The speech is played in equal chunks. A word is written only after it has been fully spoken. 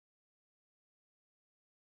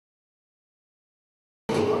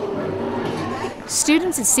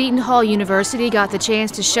Students at Seton Hall University got the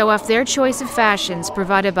chance to show off their choice of fashions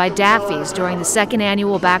provided by Daffy's during the second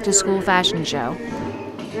annual back-to-school fashion show.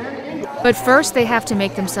 But first, they have to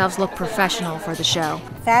make themselves look professional for the show.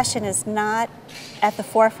 Fashion is not at the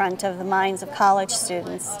forefront of the minds of college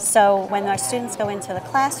students. So when our students go into the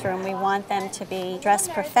classroom, we want them to be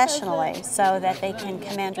dressed professionally so that they can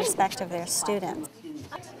command respect of their students.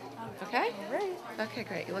 Okay? Okay,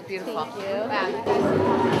 great. You look beautiful. Thank you.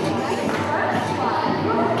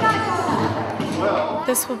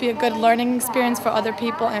 This will be a good learning experience for other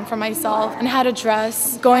people and for myself, and how to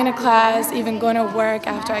dress, going to class, even going to work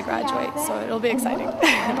after I graduate. So it'll be exciting.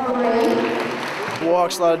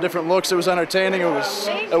 Walks, a lot of different looks. It was entertaining. It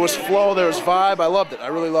was flow. There was vibe. I loved it. I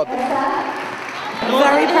really loved it.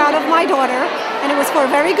 Very proud of my daughter, and it was for a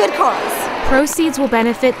very good cause. Proceeds will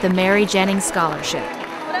benefit the Mary Jennings Scholarship.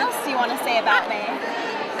 What else do you want to say about me?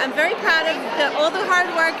 I'm very proud of all the hard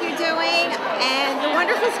work you're doing and the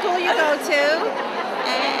wonderful school you go to,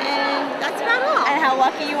 and that's about all. And how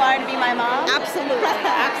lucky you are to be my mom? Absolutely,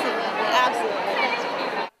 absolutely, absolutely.